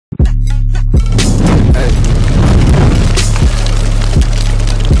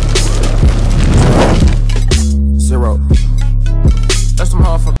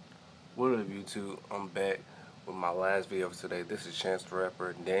back with my last video for today. This is Chance the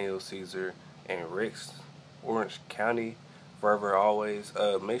Rapper, Daniel Caesar, and Rex, Orange County, forever always.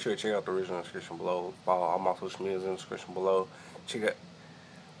 Make sure to check out the original description below. Follow all my social medias in the description below. Check out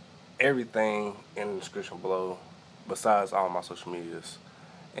everything in the description below, besides all my social medias.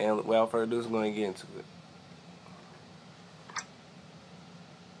 And without further ado, I'm going to get into it.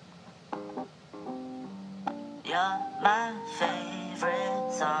 You're my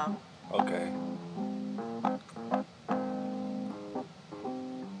favorite song. Okay.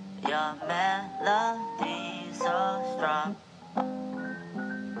 Your melody so strong.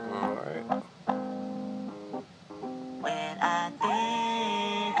 Alright. When I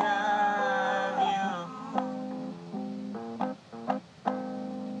think of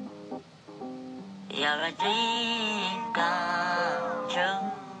you, you're a dream come true.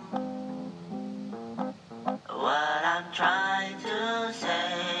 What I'm trying to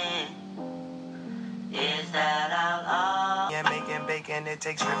say is that I'll always making bacon, it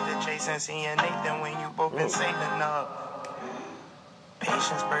takes trip to chase and seeing Nathan when you both been saving up.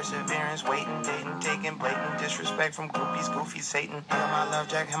 Patience, perseverance, waiting, dating, taking blatant disrespect from groupies, goofy Satan. Him my love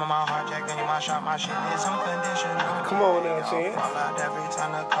jack, him my heart jack, then my shot, my shit is unconditional. Come on now, Chance. Fall out every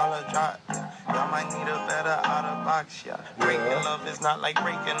time the color drop. Y'all might need a better out of box, yeah. Breaking love is not like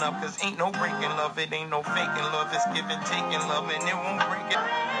breaking up, cause ain't no breaking love, it ain't no faking love, it's giving, taking love, and it won't break it.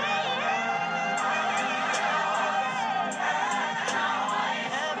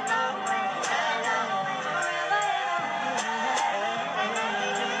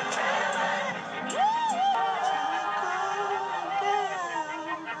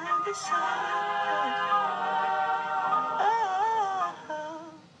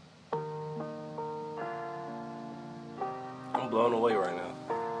 I'm blown away right now.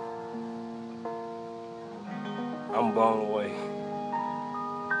 I'm blown away.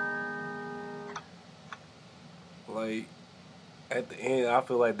 Like, at the end, I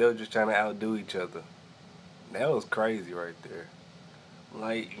feel like they were just trying to outdo each other. That was crazy right there.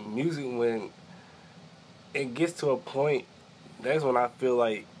 Like, music, when it gets to a point, that's when I feel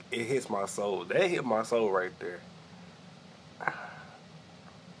like it hits my soul. That hit my soul right there.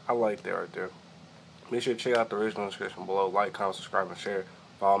 I like that right there. Make sure to check out the original description below. Like, comment, subscribe, and share.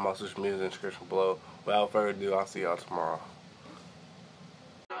 Follow my social media in the description below. Without further ado, I'll see y'all tomorrow.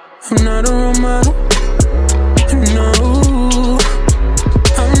 I'm not a role model.